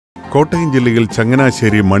കോട്ടയം ജില്ലയിൽ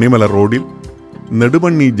ചങ്ങനാശ്ശേരി മണിമല റോഡിൽ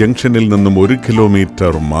നെടുമണ്ണി ജംഗ്ഷനിൽ നിന്നും 1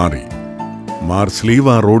 കിലോമീറ്റർ മാറി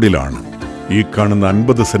മാർസ്ലീവ റോഡിലാണ് ഈ കാണുന്ന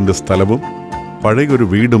 50 സെന്റ് സ്ഥലവും പഴയൊരു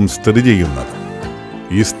വീടും സ്ഥിതി ചെയ്യുന്നത്.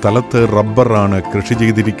 ഈ സ്ഥലത്ത് റബ്ബറാണ് കൃഷി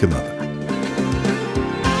ചെയ്തിരിക്കുന്നത്.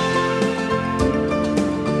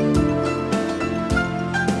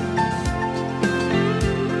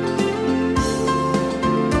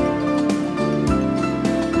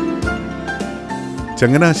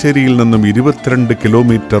 ചങ്ങനാശ്ശേരിയിൽ നിന്നും 22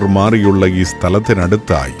 കിലോമീറ്റർ മാറിയുള്ള ഈ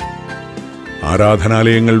സ്ഥലത്തിനടുത്തായി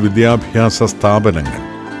ആരാധനാലയങ്ങൾ, വിദ്യാഭ്യാസ സ്ഥാപനങ്ങൾ,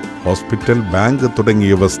 ഹോസ്പിറ്റൽ, ബാങ്ക്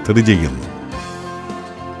തുടങ്ങിയവ സ്ഥിതി ചെയ്യുന്നു.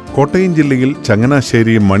 കോട്ടയം ജില്ലയിൽ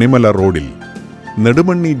ചങ്ങനാശ്ശേരി മണിമല റോഡിൽ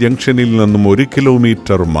നെടുമണ്ണി ജംഗ്ഷനിൽ നിന്നും 1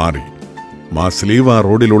 കിലോമീറ്റർ മാറി മാർസ്ലീവ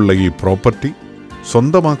റോഡിലുള്ള ഈ പ്രോപ്പർട്ടി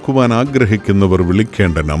സ്വന്തമാക്കുവാൻ ആഗ്രഹിക്കുന്നവർ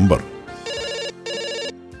വിളിക്കേണ്ട നമ്പർ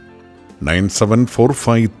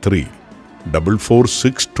 97453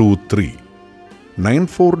 44623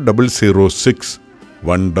 9406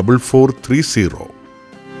 14430.